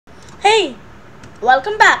Hey,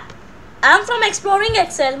 welcome back. I'm from Exploring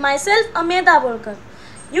Excel, myself Amir Daborkar.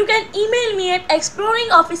 You can email me at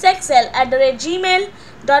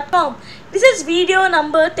exploringofficeexcel@gmail.com. This is video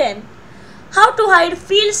number 10. How to hide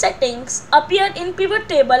field settings appear in pivot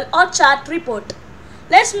table or chart report.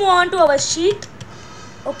 Let's move on to our sheet.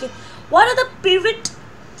 Okay, what are the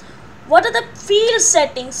field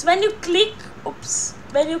settings? When you click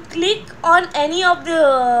on any of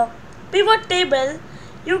the pivot table,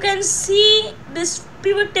 you can see this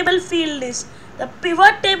pivot table field list. The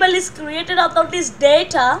pivot table is created out of this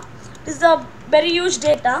data. This is a very huge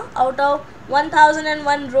data out of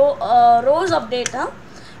 1001 rows of data.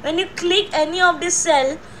 When you click any of this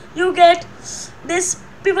cell, you get this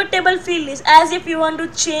pivot table field list, as if you want to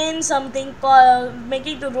change something,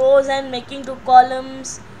 making to rows and making to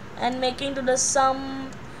columns and making to the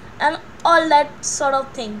sum and all that sort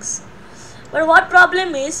of things. But what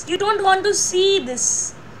problem is, you don't want to see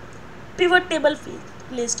this pivot table field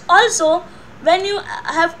list. Also, when you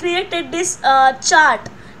have created this chart,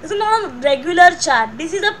 this is not a regular chart,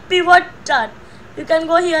 this is a pivot chart. You can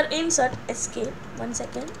go here, insert, escape, 1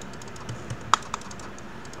 second.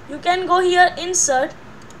 You can go here, insert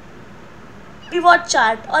pivot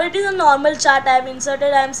chart, or it is a normal chart. I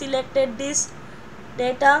have selected this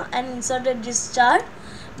data and inserted this chart,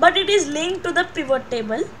 but it is linked to the pivot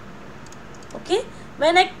table. Okay,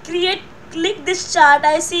 when I click this chart,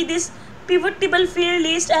 I see this pivot table field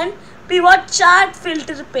list and pivot chart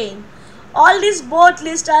filter pane. All these both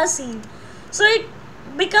lists are seen, so it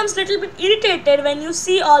becomes little bit irritated when you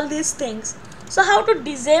see all these things. So how to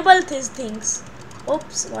disable these things?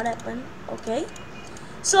 Oops, what happened? Okay,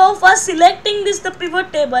 so for selecting this, the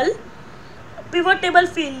pivot table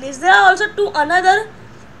field list, there are also another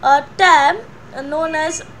tab known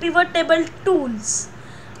as pivot table tools,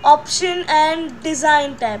 option and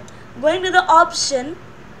design tab. Going to the option,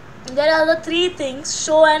 there are the three things: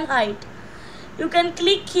 show and hide. You can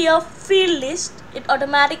click here, field list, it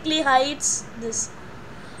automatically hides this.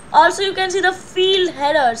 Also, you can see the field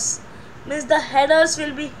headers, means the headers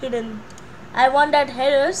will be hidden. I want that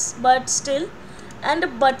headers, but still, and the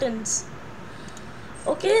buttons.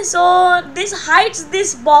 Okay, so this hides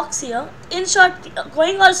this box here. In short,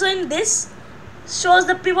 going also in this shows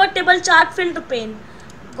the pivot table chart filter pane.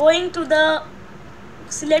 Going to the,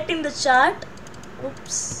 selecting the chart,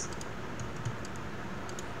 oops,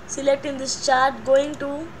 selecting this chart, going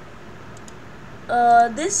to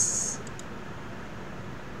this,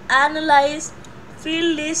 analyze,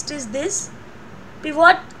 field list is this,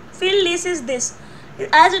 pivot field list is this.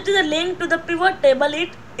 As it is a link to the pivot table,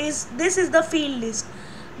 this is the field list.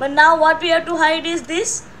 But now what we have to hide is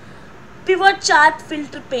this pivot chart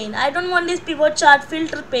filter pane. I don't want this pivot chart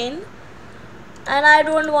filter pane, and I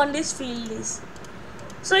don't want this field list.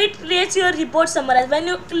 So it creates your report summarize. When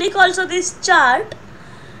you click also this chart,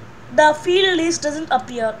 the field list doesn't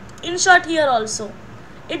appear. In short, here also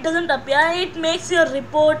it doesn't appear. It makes your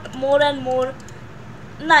report more and more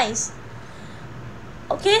nice.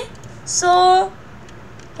 Okay, so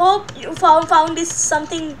hope you found this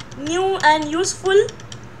something new and useful,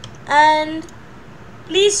 and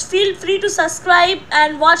please feel free to subscribe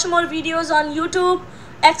and watch more videos on YouTube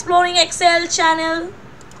Exploring Excel channel.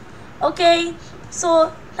 Okay,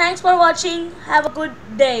 so thanks for watching. Have a good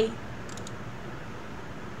day.